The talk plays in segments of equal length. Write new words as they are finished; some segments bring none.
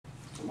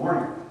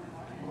Morning.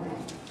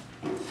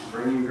 I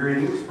bring you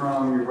greetings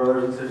from your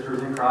brothers and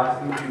sisters in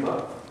Christ in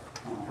Cuba,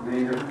 from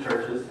many different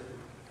churches.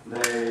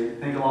 They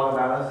think a lot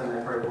about us and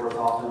they pray for us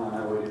often. I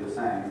know we do the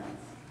same.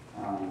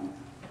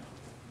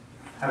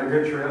 Had a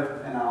good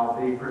trip, and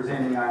I'll be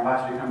presenting. I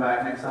invite you to come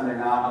back next Sunday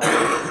night.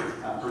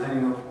 I'll be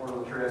presenting the report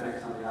of the trip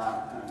next Sunday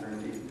night during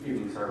the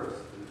evening service.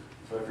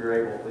 So if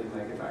you're able, please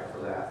make it back for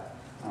that.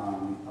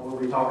 I will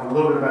be talking a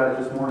little bit about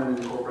it this morning and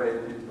incorporate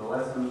it into the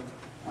lesson.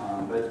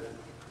 But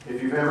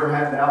if you've ever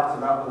had doubts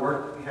about the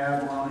work that we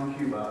have going on in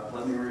Cuba,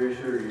 let me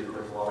reassure you that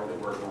there's a lot of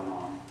good work going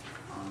on.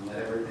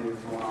 That everything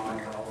that's going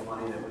on, all the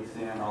money that we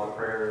send, all the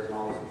prayers, and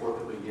all the support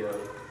that we give,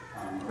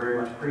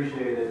 very much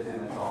appreciated,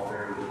 and it's all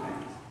very good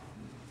things.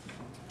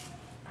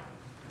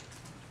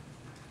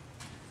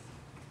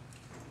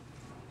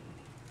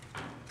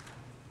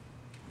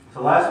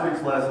 So last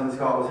week's lesson,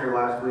 Scott was here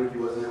last week. He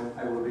wasn't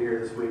able to be here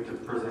this week to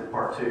present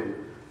part 2.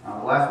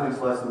 Last week's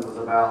lesson was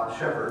about the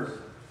shepherds,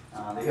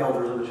 the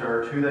elders of the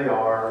church, who they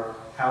are,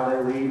 how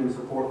they lead and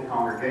support the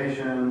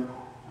congregation,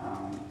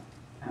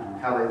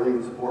 how they lead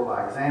and support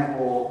by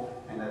example,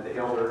 and that the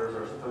elders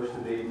are supposed to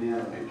be men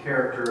of good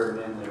character and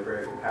men that are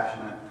very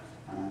compassionate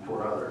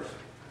toward others.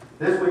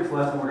 This week's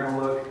lesson, we're going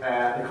to look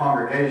at the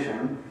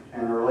congregation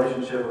and the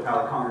relationship of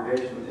how the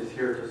congregation is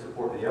here to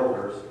support the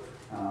elders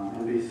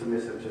and be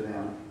submissive to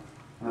them.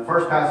 And the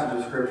first passage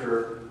of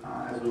Scripture,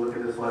 as we look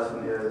at this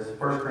lesson, is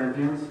 1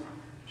 Corinthians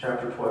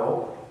chapter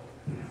 12,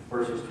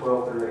 verses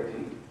 12 through 18.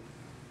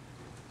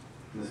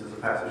 And this is a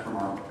passage from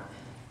our book.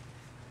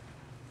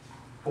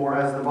 For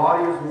as the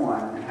body is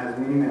one and has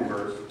many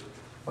members,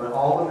 but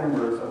all the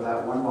members of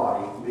that one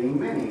body, being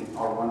many,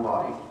 are one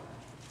body,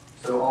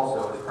 so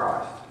also is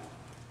Christ.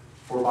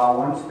 For by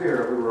one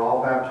Spirit we were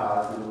all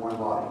baptized into one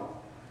body,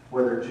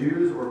 whether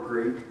Jews or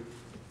Greek,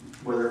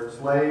 whether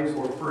slaves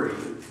or free,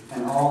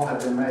 and all have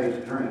been made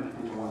to drink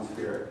into one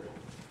Spirit.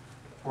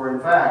 For in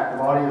fact, the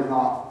body is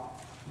not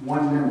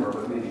one member,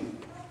 but many.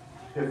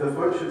 If the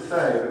foot should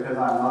say, because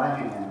I am not a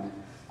hand,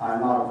 I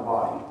am not of the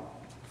body,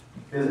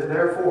 is it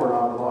therefore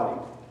not of the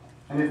body?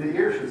 And if the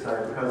ear should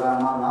say, because I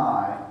am not an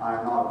eye, I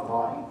am not of the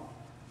body,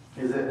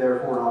 is it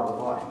therefore not of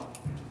the body?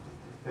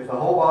 If the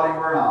whole body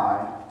were an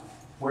eye,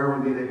 where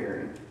would be the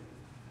hearing?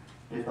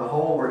 If the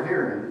whole were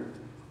hearing,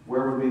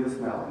 where would be the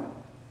smelling?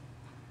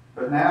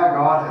 But now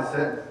God has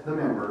set the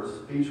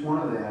members, each one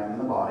of them, in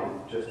the body,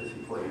 just as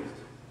He pleased.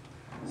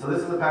 And so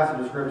this is a passage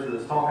of Scripture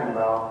that's talking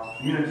about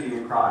unity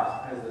in Christ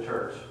as the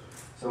church.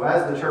 So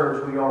as the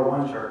church, we are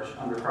one church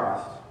under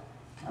Christ.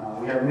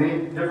 We have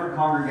many different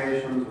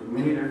congregations with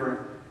many different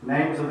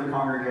names of the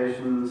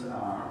congregations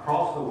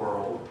across the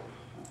world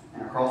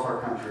and across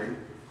our country.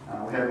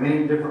 We have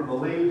many different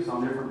beliefs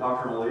on different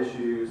doctrinal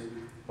issues,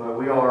 but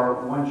we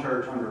are one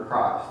church under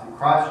Christ. And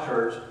Christ's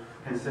church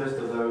consists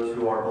of those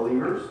who are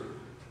believers,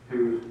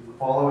 who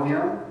follow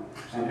Him,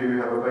 and who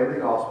have obeyed the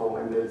gospel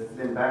and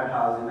been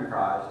baptized into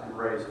Christ and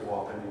raised to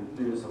walk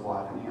in newness of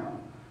life in Him.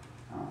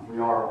 We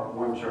are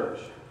one church.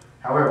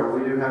 However,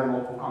 we do have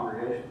multiple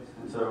congregations.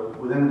 And so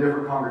within the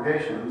different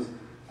congregations,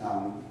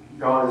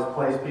 God has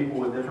placed people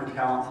with different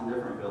talents and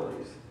different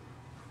abilities.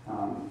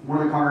 One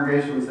of the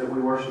congregations that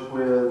we worship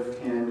with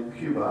in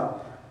Cuba,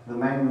 the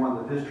main one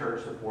that this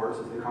church supports,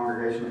 is the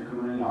congregation at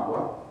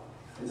Comunidad.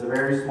 It's a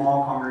very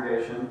small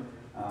congregation.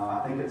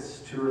 I think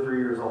it's 2 or 3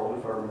 years old,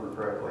 if I remember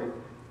correctly.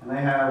 And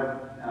they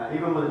have,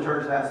 even with a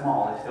church that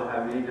small, they still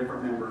have many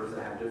different members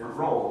that have different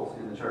roles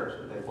in the church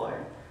that they play.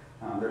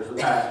 There's the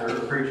pastor,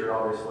 the preacher,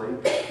 obviously.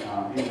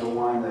 He's the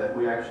one that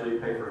we actually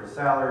pay for his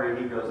salary.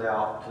 He goes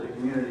out to the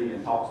community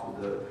and talks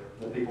with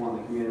the people in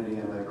the community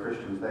and the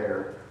Christians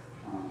there.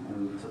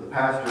 And so the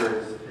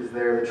pastor is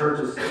there. The church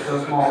is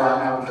so small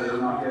right now that they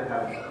do not yet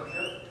have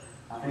eldership.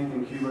 I think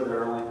in Cuba there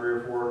are only 3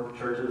 or 4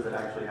 churches that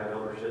actually have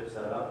eldership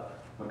set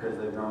up because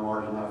they've grown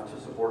large enough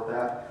to support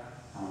that.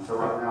 So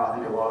right now I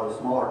think a lot of the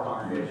smaller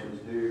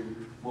congregations do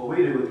what we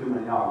do with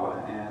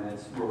Comunidad, and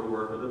it's where we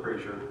work with the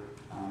preacher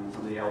and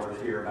some of the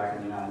elders here back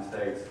in the United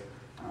States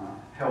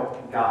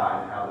help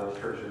guide how those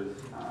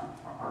churches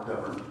are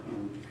governed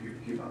in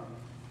Cuba.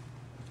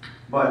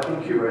 But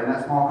in Cuba, in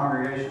that small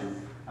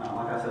congregation,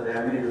 like I said, they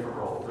have many different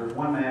roles. There's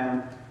one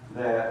man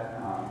that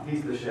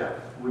he's the chef.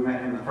 We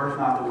met him the first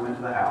night that we went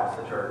to the house,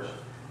 the church,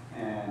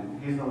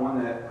 and he's the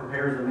one that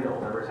prepares the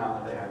meals every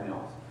time that they have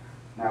meals.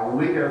 Now, when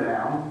we go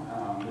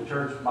down, the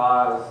church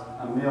buys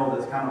a meal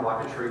that's kind of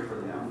like a treat for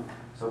them.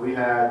 So we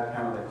had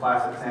kind of the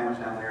classic sandwich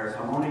down there is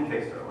jamón y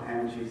queso, a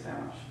ham and cheese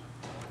sandwich.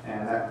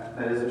 And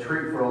that is a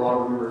treat for a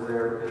lot of members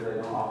there because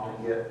they don't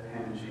often get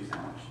ham and cheese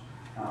sandwich.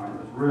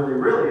 It was really,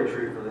 really a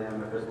treat for them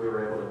because we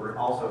were able to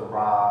also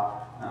buy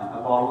a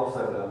bottle of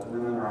soda,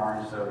 lemon or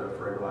orange soda,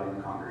 for everybody in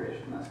the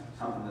congregation. That's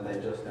something that they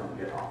just don't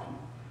get often.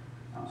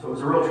 So it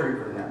was a real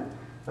treat for them.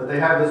 But they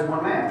have this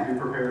one man who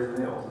prepares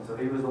the meals. And so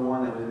he was the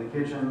one that was in the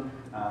kitchen,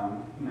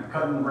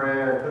 cutting the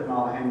bread, putting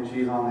all the ham and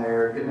cheese on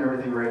there, getting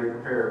everything ready,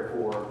 prepared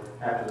for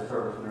after the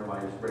service when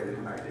everybody was ready to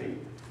come back to eat.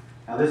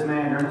 Now this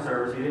man, during the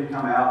service, he didn't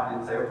come out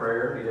and say a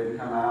prayer. He didn't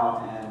come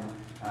out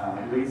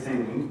and lead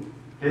singing.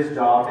 His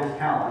job, his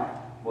talent,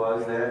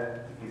 was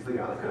that He's the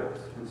guy that cooks.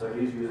 And so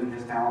he's using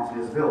his talents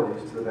and his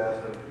abilities to the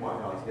best of what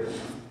God's given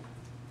him.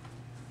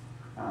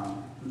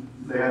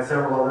 They had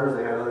several others.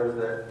 They had others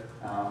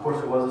that, of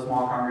course, it was a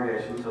small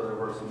congregation, so there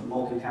were some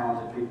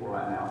multi-talented people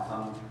right now.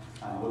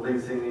 Some would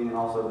lead singing and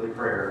also lead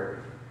prayer.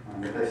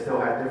 But they still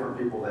had different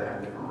people that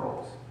had different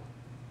roles.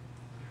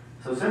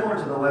 So similar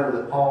to the letter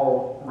that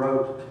Paul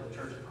wrote to the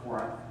church at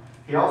Corinth,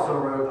 he also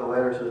wrote a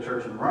letter to the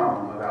church in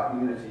Rome about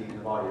unity in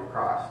the body of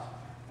Christ.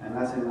 And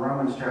that's in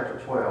Romans chapter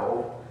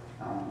 12.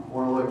 I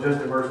want to look just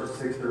at verses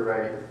 6 through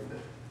 8.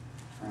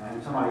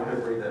 And somebody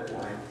could read that for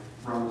me.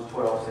 Romans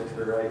 12, 6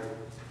 through 8.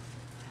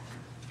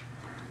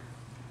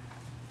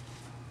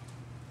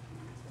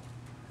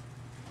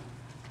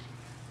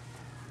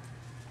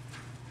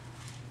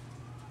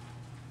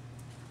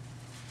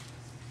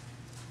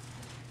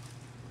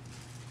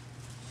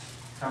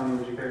 Tell me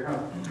what you pick.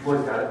 Oh,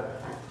 Lloyd's got it.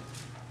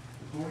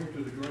 According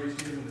to the grace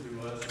given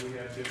to us, we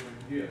have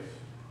different gifts.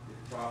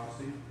 If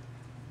prophecy,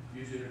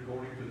 use it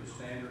according to the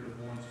standard of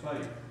one's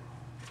faith.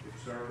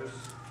 If service,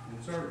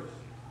 in service.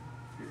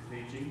 If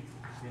teaching,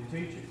 in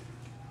teaching.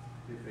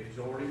 If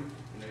exhorting,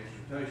 in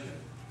exhortation.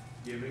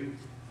 Giving,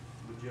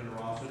 with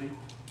generosity.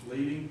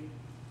 Leading,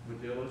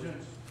 with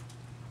diligence.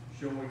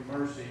 Showing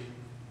mercy,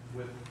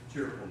 with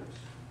cheerfulness.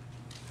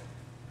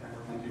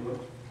 Thank you, Lloyd.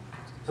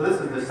 So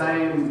this is the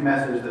same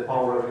message that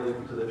Paul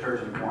wrote to the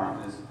church in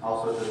Corinth, is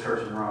also to the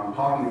church in Rome,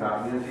 talking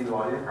about unity in the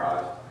body of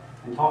Christ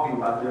and talking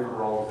about the different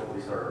roles that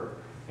we serve.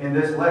 In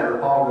this letter,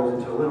 Paul goes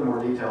into a little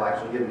more detail,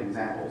 actually giving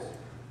examples.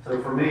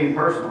 So for me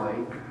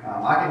personally,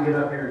 I can get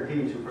up here and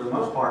teach, and for the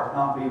most part,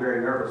 not be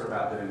very nervous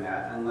about doing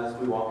that, unless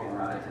we walk in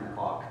right at 10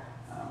 o'clock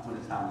when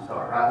it's time to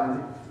start. Right,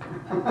 Lindsay?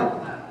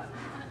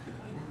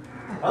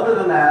 Other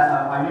than that,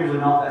 I'm usually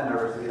not that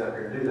nervous to get up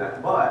here and do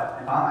that. But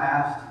if I'm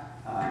asked,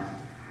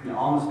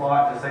 on the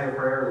spot to say a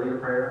prayer or lead a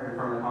prayer in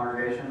front of the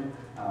congregation,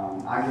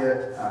 I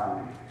get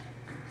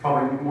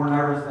probably more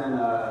nervous than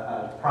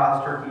a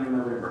prize turkey in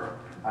November.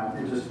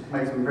 It just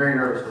makes me very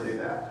nervous to do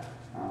that.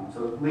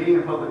 So leading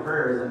a public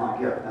prayer isn't my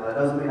gift. Now that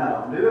doesn't mean I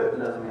don't do it, it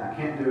doesn't mean I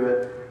can't do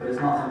it, but it's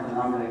not something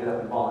I'm going to get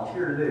up and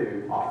volunteer to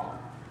do often.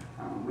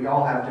 We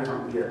all have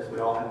different gifts. We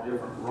all have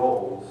different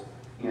roles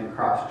in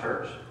Christ's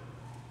church.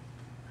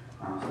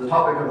 So the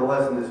topic of the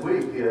lesson this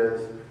week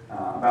is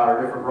about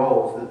our different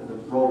roles. The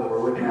role that we're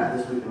looking at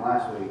this week and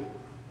last week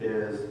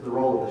is the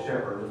role of the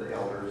shepherd, or the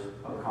elders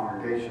of the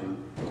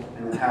congregation,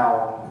 and then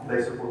how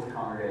they support the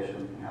congregation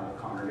and how the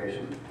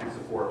congregation can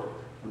support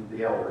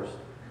the elders.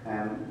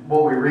 And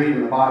what we read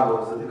in the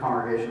Bible is that the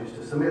congregation is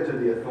to submit to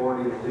the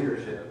authority and the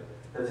leadership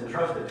that's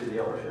entrusted to the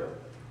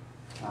eldership.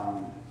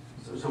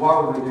 So why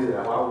would we do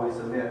that? Why would we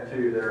submit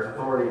to their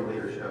authority and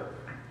leadership?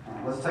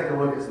 Let's take a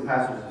look at some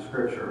passages of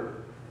Scripture.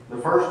 The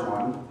first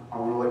one, I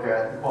want to look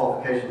at the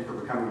qualifications for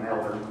becoming an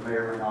elder. We may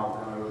or may not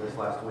have gone over this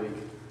last week.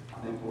 I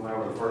think we went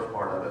over the first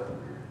part of it.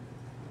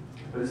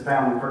 But it's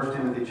found in 1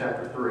 Timothy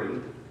chapter 3,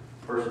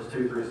 verses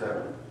 2 through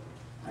 7.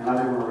 And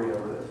I do want to read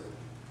over this.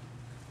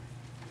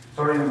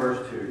 Starting in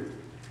verse 2.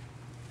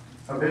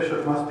 A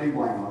bishop must be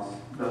blameless,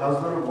 the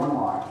husband of one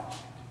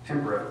wife,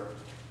 temperate,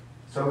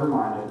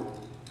 sober-minded,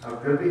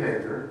 of good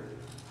behavior,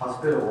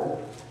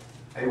 hospitable,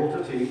 able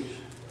to teach,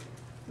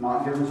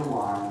 not given to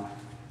wine,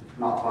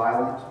 not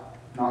violent,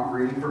 not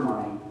greedy for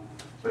money,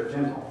 but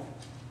gentle,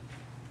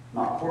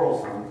 not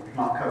quarrelsome,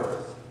 not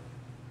covetous.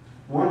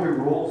 One who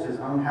rules his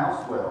own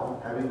house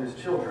well, having his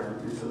children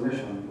in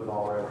submission with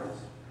all reverence.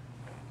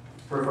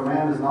 For if a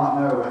man does not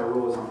know how to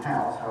rule his own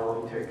house, how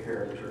will he take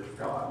care of the church of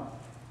God?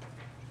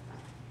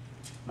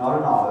 Not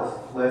a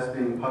novice, lest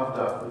being puffed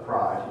up with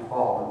pride, he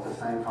fall into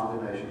the same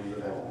condemnation as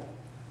the devil.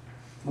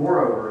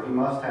 Moreover, he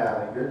must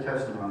have a good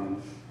testimony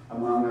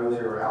among those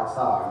who are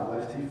outside,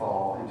 lest he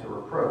fall into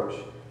reproach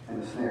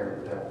and the snare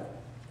of the devil.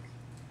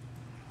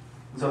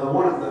 And so the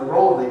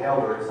role of the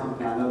elder is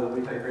something I know that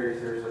we take very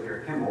seriously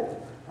here at Kimball.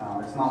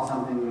 It's not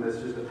something that's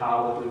just a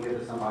title that we give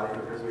to somebody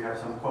because we have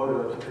some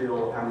quota to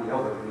fill of how many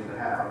elders we need to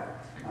have.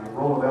 The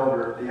role of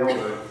the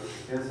elder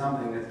is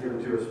something that's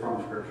given to us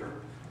from Scripture.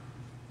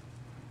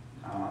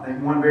 I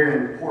think one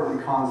very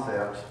important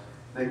concept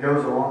that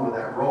goes along with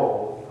that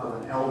role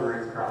of an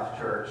elder in Christ's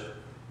church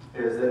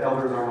is that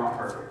elders are not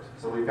perfect.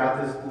 So we've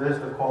got this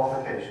list of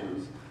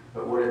qualifications,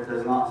 but what it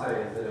does not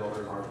say is that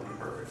elders are to be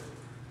perfect.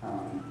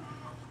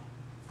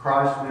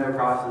 We know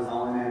Christ is the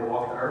only man to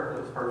walk the earth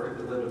that was perfect,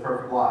 that lived a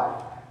perfect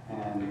life.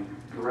 And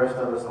the rest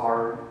of us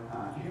are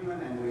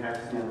human, and we have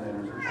sin that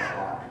enters into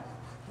our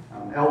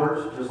life.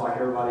 Elders, just like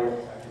everybody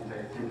else,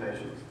 have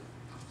temptations.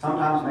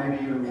 Sometimes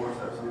maybe even more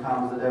so.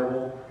 Sometimes the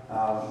devil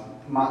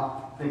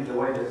might think the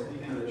way to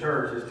sneak into the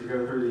church is to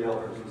go through the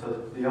elders. And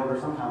so the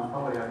elders sometimes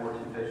probably have more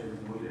temptations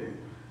than we do.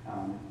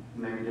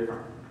 Maybe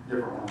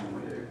different ones than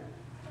we do.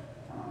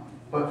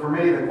 But for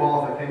me, the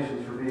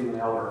qualifications for being an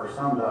elder are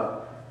summed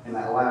up in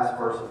that last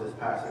verse of this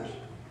passage.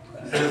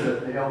 It says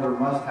that the elder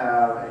must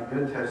have a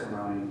good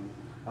testimony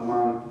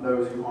among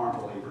those who aren't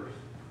believers.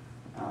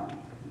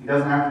 He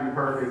doesn't have to be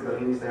perfect, but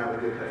he needs to have a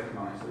good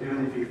testimony. So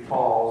even if he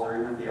falls, or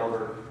even if the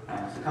elder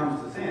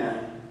succumbs to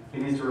sin, he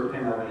needs to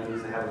repent of it. He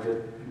needs to have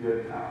a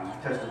good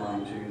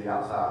testimony to the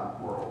outside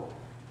world.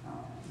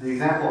 The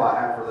example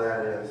I have for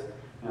that is,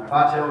 if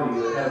I tell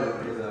you that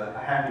Evan is a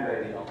happy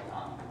baby all the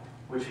time,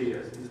 which he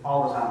is, he's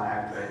all the time a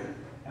happy baby,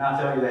 and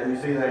I tell you that, you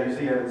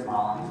see Evan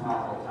smiling, he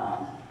smiles all the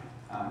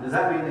time. Does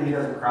that mean that he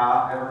doesn't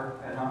cry ever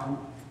at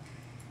home?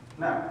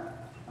 No.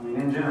 I mean,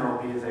 in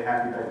general, he is a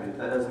happy baby.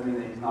 That doesn't mean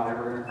that he's not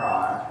ever going to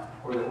cry,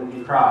 or that when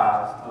he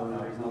cries, oh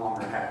no, he's no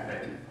longer a happy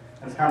baby.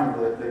 That's kind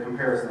of the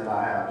comparison that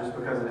I have. Just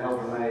because an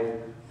elder may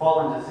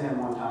fall into sin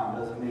one time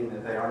doesn't mean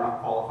that they are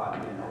not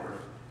qualified to be an elder.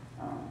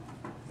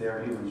 They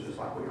are humans just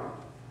like we are.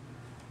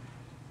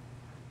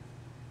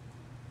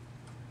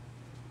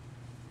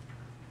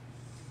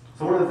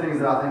 So one of the things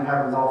that I think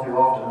happens all too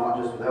often,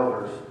 not just with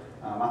elders,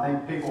 I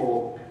think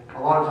people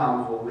a lot of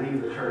times will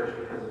leave the church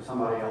because of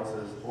somebody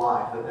else's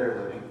life that they're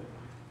living.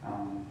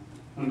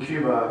 In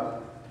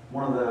Cuba,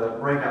 one of the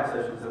breakout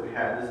sessions that we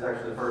had, this is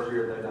actually the first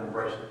year they've done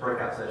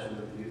breakout sessions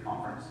at the youth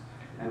conference,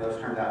 and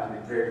those turned out to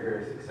be very,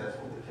 very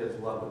successful. The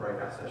kids love the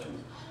breakout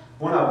sessions.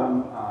 One of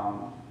them,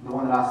 the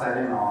one that I sat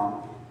in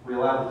on, we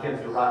allowed the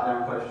kids to write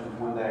down questions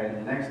one day, and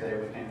the next day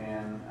we came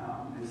in,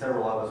 and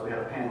several of us, we had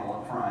a panel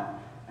up front,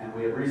 and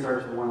we had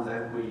researched the ones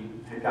that we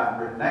had gotten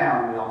written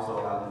down, and we also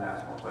allowed them to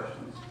ask more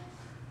questions.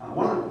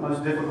 One of the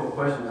most difficult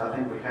questions I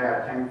think we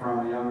had came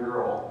from a young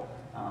girl.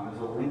 It was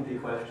a lengthy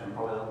question,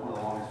 probably one of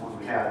the longest ones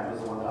we had. It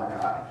was the one that I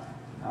got.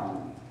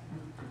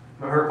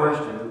 But her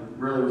question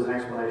really was an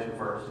explanation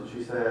first, and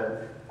she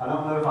said, I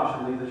don't know if I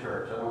should leave the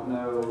church. I don't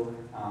know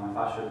if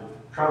I should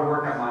try to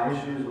work out my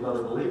issues with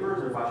other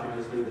believers, or if I should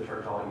just leave the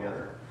church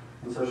altogether.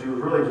 And so she was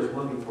really just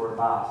looking for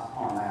advice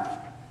on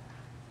that.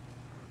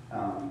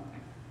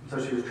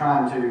 So she was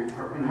trying to,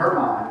 in her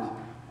mind,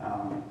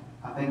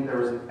 I think there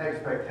was an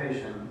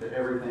expectation that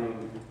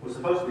everything was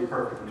supposed to be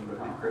perfect when you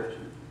become a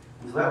Christian.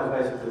 And so that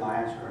was basically my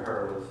answer to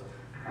her was,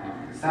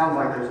 it sounds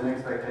like there's an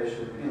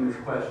expectation in this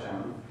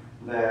question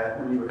that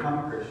when you become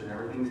a Christian,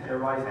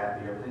 everybody's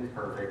happy, everything's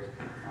perfect,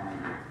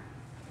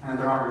 and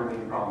there aren't going to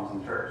be any problems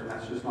in the church, and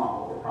that's just not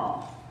what we're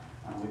promised.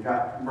 We've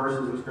got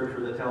verses of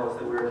Scripture that tell us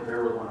that we're to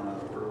bear with one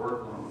another, we're to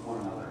work with one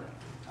another,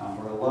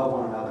 we're to love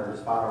one another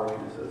despite our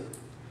weaknesses.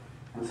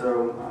 And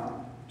so,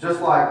 just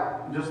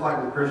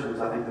like with Christians,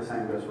 I think the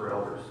same goes for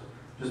elders.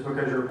 Just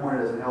because you're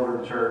appointed as an elder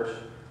in the church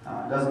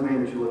doesn't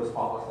mean that you live a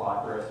spotless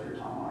life the rest of your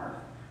time on earth.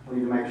 We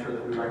need to make sure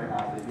that we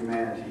recognize the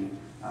humanity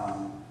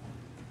of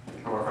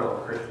our fellow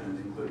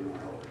Christians, including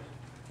our elders.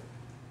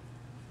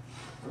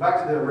 So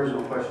back to the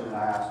original question that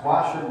I asked,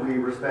 why should we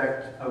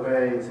respect,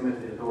 obey, and submit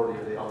to the authority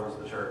of the elders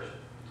of the church?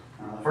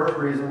 The first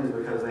reason is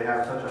because they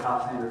have such a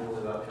high standard to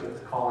live up to.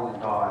 It's a calling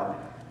of God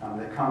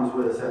that comes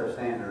with a set of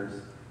standards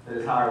that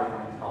is higher than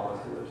what He's called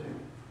us to live to.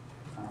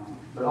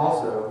 But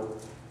also,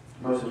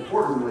 most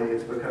importantly,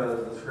 it's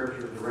because the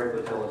Scriptures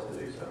directly tell us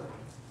to do so.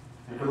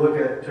 If we look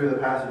at two of the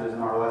passages in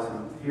our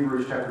lesson,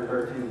 Hebrews chapter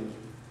 13,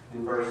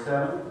 in verse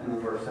 7 and then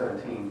verse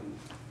 17.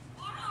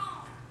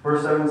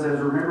 Verse 7 says,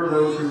 remember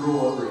those who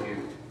rule over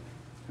you,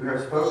 who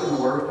have spoken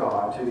the word of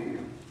God to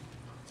you,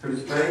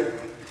 whose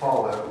faith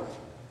follow,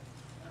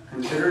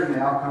 considering the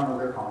outcome of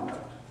their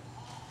conduct.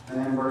 And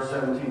then in verse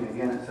 17,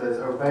 again, it says,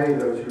 obey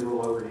those who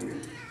rule over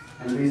you,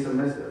 and be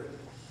submissive,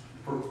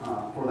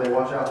 for they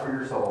watch out for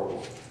your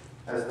souls,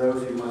 as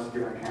those who must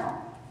give an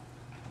account.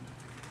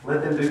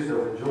 Let them do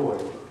so with joy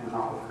and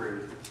not with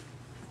grief,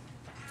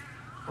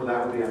 for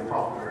that would be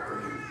unprofitable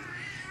for you.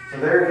 So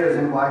there it is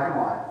in black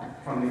and white,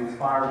 from the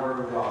inspired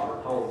word of God.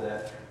 We're told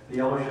that the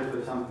eldership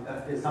is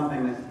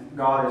something that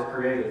God has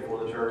created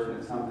for the church, and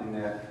it's something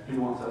that He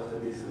wants us to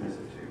be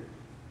submissive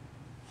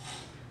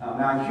to.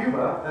 Now in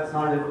Cuba, that's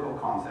not a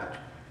difficult concept.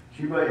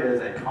 Cuba is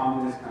a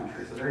communist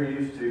country, so they're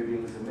used to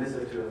being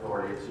submissive to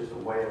authority. It's just a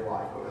way of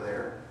life over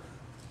there.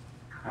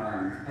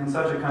 In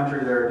such a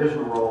country, there are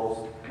additional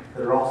roles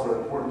that are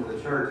also important to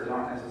the church that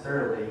aren't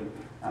necessarily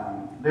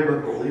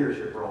biblical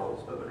leadership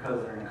roles, but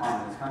because they're in a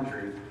communist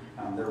country,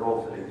 there are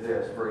roles that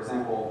exist. For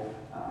example,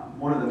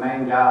 one of the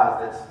main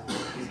guys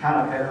he's kind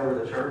of head over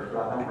the church,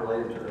 but I don't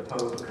relate him to the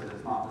Pope because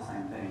it's not the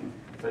same thing.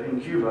 But in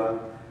Cuba,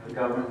 the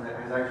government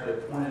has actually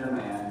appointed a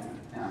man.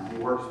 He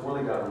works for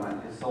the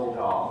government. His sole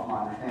job,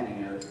 my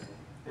understanding is,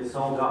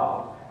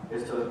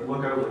 to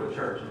look over the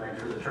church and make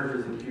sure the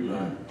churches in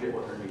Cuba get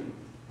what they're needing.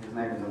 His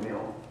name is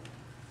Emil.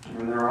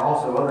 And there are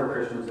also other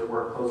Christians that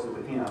work closely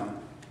with him.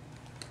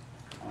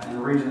 In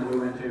the region that we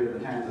went to,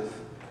 Matanzas,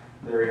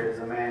 there is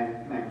a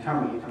man named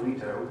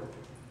Tonito.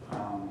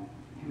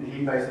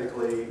 He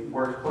basically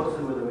works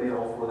closely with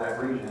Emil for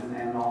that region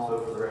and also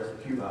for the rest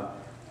of Cuba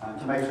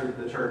to make sure that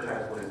the church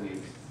has what it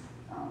needs.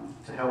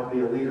 To help be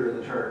a leader of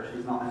the church.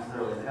 He's not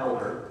necessarily an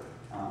elder,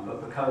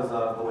 but because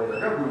of the way the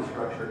government is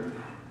structured,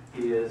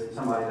 he is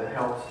somebody that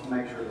helps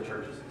make sure the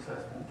church is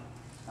successful.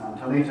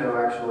 Tonito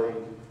actually,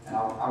 and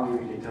I'll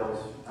give you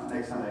details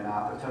next Sunday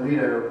night, but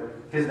Tonito,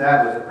 his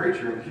dad was a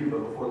preacher in Cuba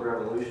before the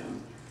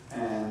revolution,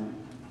 and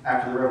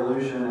after the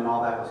revolution and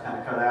all that was kind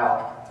of cut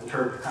out, the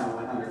church kind of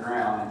went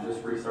underground and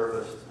just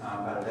resurfaced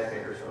about a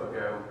decade or so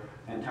ago,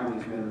 and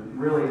Tony's been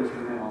really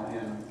instrumental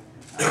in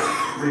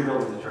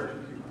rebuilding the church in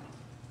Cuba.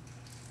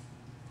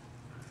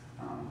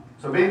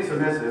 So being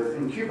submissive,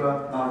 in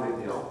Cuba, not a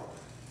big deal.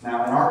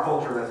 Now, in our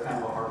culture, that's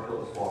kind of a hard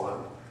pill to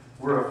swallow.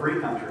 We're a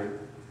free country.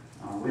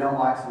 We don't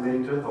like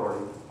submitting to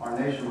authority. Our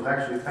nation was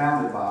actually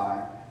founded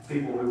by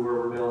people who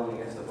were rebelling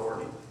against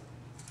authority.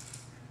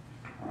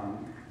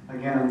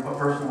 Again, a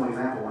personal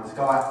example, when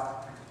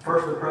Scott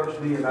first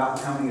approached me about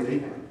becoming a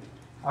deacon,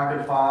 I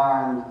could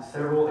find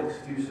several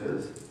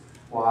excuses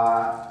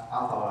why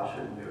I thought I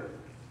shouldn't do it.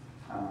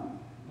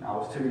 I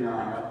was too young,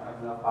 I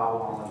have enough Bible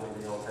knowledge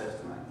of the Old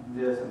Testament,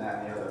 this and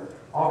that and the other.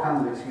 All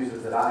kinds of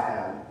excuses that I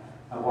had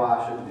of why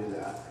I shouldn't do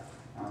that.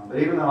 But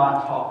even though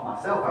I talked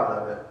myself out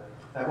of it,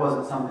 that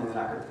wasn't something that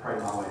I could pray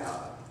my way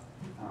out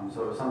of.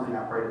 So it was something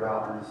I prayed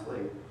about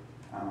earnestly,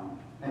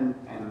 and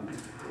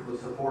it was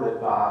supported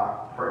by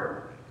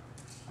prayer.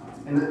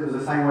 And it was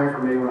the same way for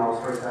me when I was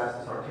first asked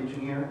to start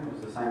teaching here. It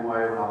was the same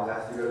way when I was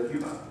asked to go to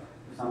Cuba.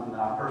 It was something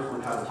that I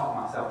personally tried to talk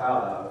myself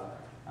out of.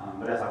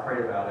 But as I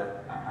prayed about it,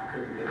 I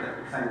couldn't get that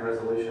same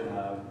resolution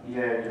of,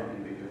 yeah, you don't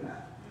need to be doing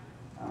that.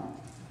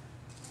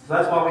 So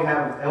that's why we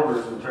have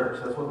elders in the church.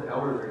 That's what the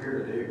elders are here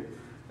to do.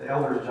 The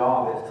elder's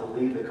job is to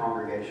lead the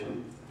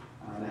congregation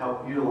and to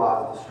help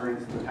utilize the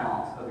strengths and the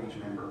talents of each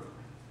member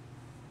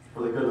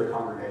for the good of the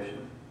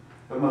congregation,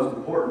 but most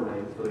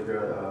importantly, for the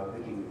good of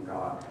the kingdom of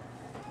God.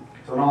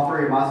 So in all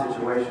three of my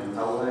situations,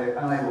 I was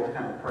unable to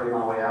kind of pray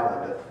my way out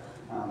of it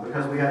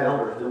because we had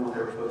elders doing what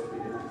they were supposed to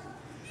be doing.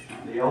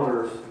 The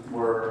elders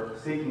were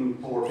seeking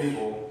for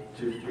people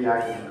to be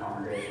active in the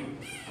congregation.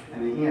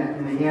 And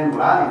in the end,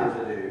 what I needed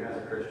to do as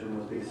a Christian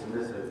was be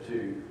submissive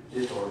to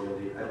the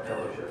authority of the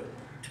fellowship,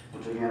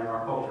 which again in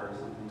our culture is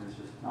something that's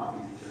just not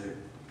easy to do.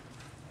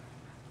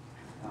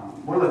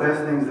 One of the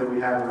best things that we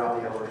have about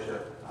the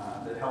eldership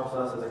that helps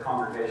us as a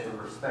congregation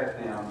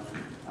respect them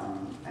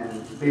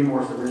and be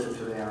more submissive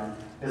to them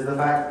is the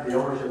fact that the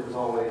eldership is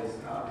always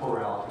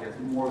plurality. It's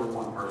more than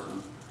one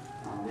person.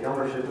 The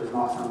eldership is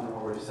not something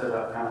where we've set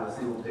up kind of a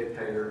single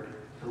dictator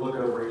to look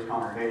over each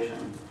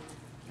congregation.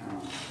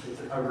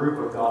 It's a group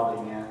of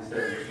godly men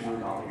instead of just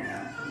one godly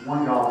man.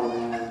 One godly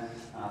man,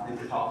 I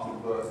think it talks in the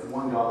book, that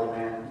one godly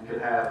man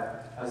could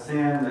have a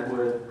sin that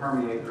would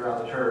permeate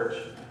throughout the church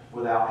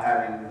without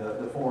having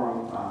the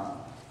forum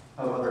of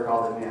other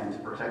godly men to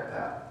protect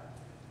that.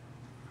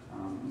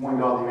 One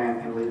godly man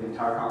can lead the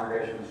entire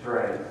congregation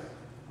astray,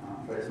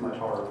 but it's much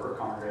harder for a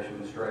congregation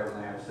to stray when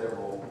they have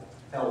several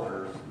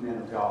elders, men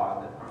of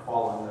God, that are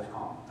following those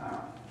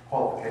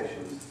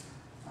qualifications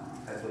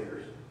as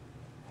leaders.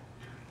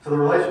 So the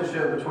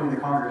relationship between the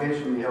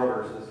congregation and the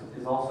elders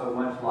is also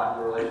much like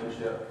the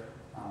relationship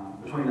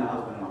between a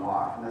husband and a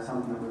wife. And that's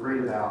something that we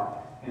read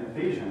about in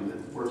Ephesians.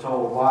 We're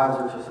told wives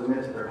are to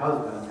submit to their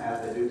husband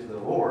as they do to the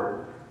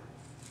Lord,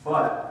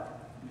 but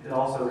it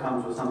also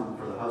comes with something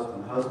for the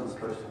husband. The husband's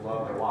supposed to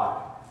love their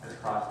wife as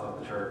Christ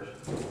loved the church.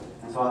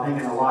 And so I think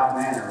in a like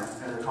manner,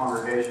 as a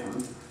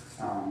congregation,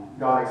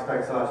 God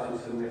expects us to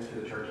submit to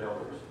the church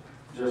elders,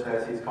 just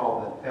as He's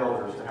called the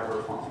elders to have a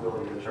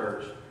responsibility in the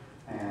church,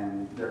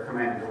 and they're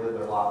commanded to live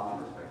their lives in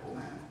a respectful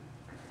manner.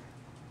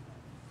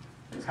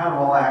 It's kind of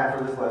all I had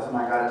for this lesson.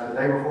 I got it the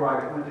day before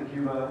I went to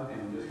Cuba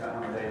and just got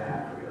home a day and a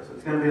half ago, so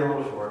it's going to be a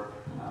little short.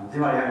 Does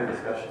anybody have any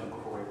discussion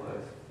before we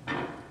close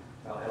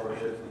about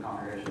elderships in the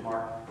congregation?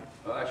 Mark?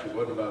 Actually, it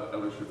wasn't about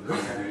eldership in the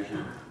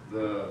congregation.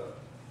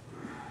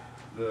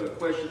 The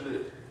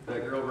question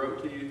that girl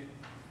wrote to you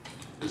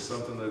is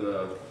something that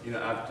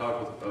I've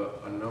talked with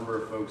a number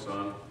of folks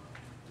on.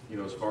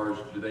 As far as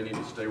do they need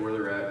to stay where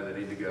they're at, do they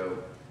need to go?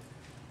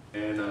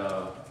 And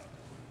I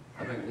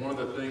think one of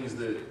the things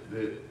that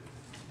the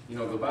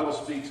Bible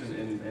speaks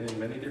in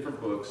many different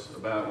books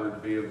about we're to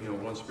be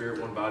of one spirit,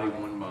 one body,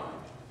 one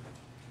mind.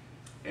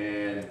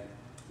 And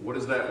what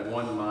does that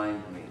one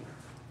mind mean?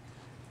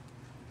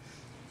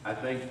 I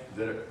think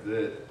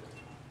that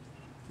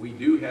we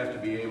do have to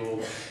be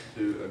able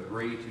to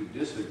agree to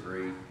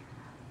disagree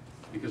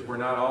because we're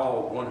not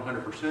all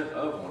 100%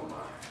 of one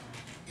mind.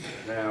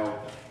 Now,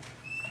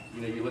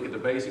 you look at the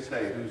basics.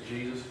 Hey, who's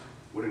Jesus?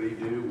 What did He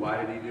do?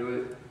 Why did He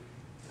do it?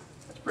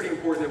 It's pretty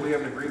important that we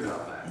have an agreement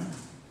on that.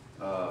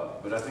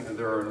 But I think that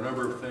there are a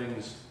number of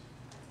things,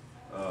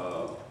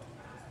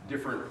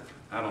 different,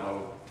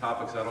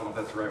 topics, I don't know if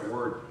that's the right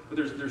word, but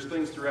there's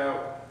things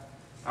throughout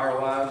our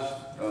lives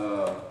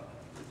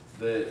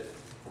that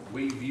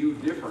we view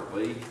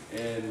differently,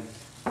 and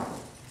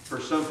for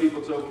some people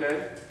it's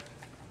okay,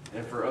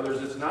 and for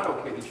others it's not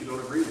okay that you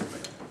don't agree with me.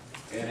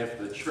 And if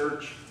the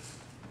church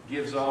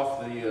gives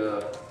off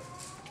the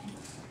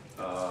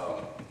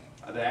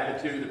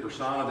attitude, the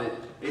persona that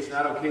it's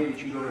not okay that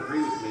you don't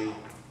agree with me,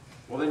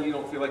 well then you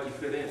don't feel like you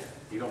fit in.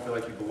 You don't feel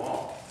like you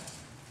belong.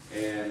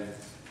 And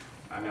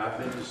I've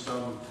been to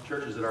some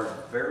churches that are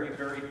very,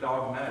 very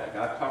dogmatic.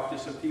 I've talked to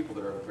some people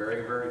that are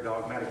very, very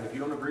dogmatic. And if you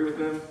don't agree with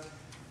them,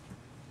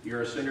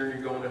 you're a sinner and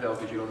you're going to hell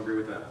because you don't agree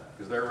with them.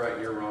 Because they're right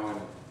and you're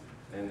wrong.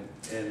 The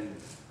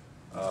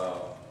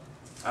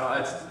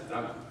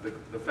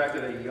fact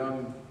that a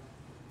young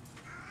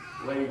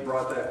lady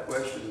brought that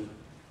question,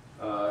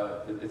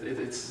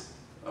 it's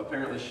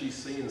apparently she's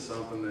seeing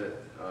something that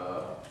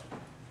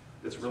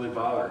it's really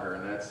bothering her,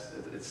 and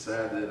it's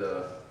sad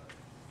that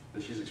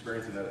that she's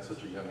experiencing that at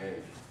such a young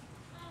age.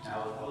 I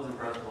was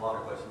impressed with a lot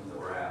of questions that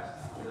were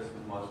asked. This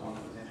one was one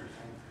that was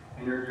interesting.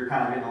 And you're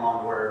kind of getting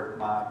along to where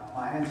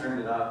my answer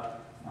ended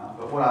up.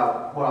 But what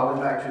I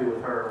went back to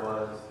with her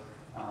was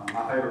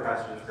my favorite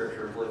passage of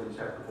scripture is Philippians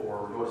chapter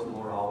 4, rejoice in the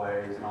Lord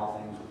always, in all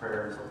things with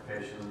prayer and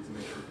supplications, and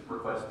make your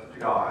requests to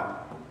God.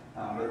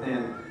 But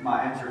then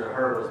my answer to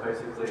her was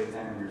basically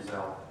examine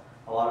yourself.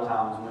 A lot of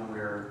times when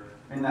we're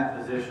in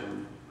that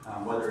position,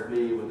 whether it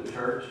be with the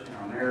church, in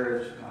our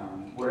marriage,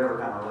 whatever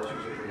kind of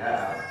relationship we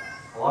have,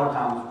 a lot of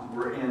times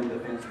we're in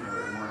defense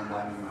mode and we're in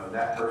blaming mode.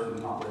 That person's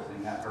not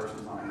listening, that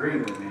person's not agreeing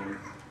with me.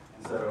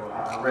 And so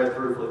I read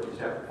through Philippians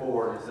chapter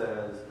 4 and it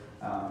says,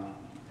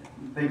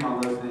 think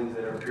on those things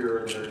that are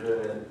pure, that are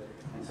good.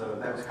 And so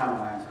that was kind of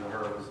my answer to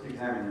her, was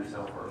examine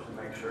yourself first and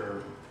make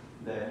sure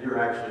that you're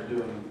actually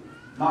doing,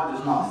 not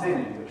just not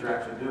sinning, but you're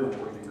actually doing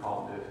what we've been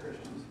called to do as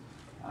Christians.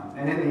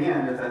 And in the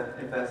end,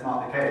 if that's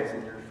not the case,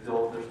 and there's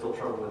still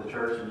trouble with the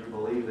church, and you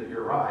believe that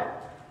you're right,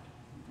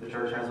 the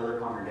church has other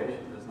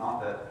congregations. It's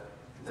not that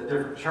it's a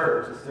different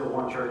church. It's still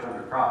one church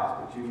under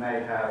Christ, but you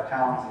may have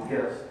talents and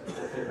gifts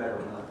that fit better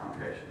with another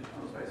congregation.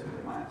 That was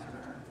basically my answer to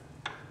her.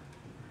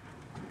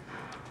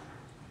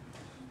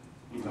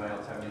 Anybody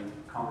else have any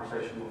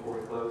conversation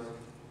before we close?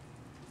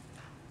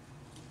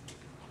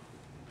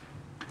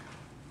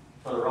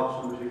 Brother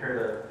Ralston, would you care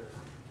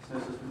to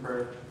dismiss us in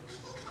prayer?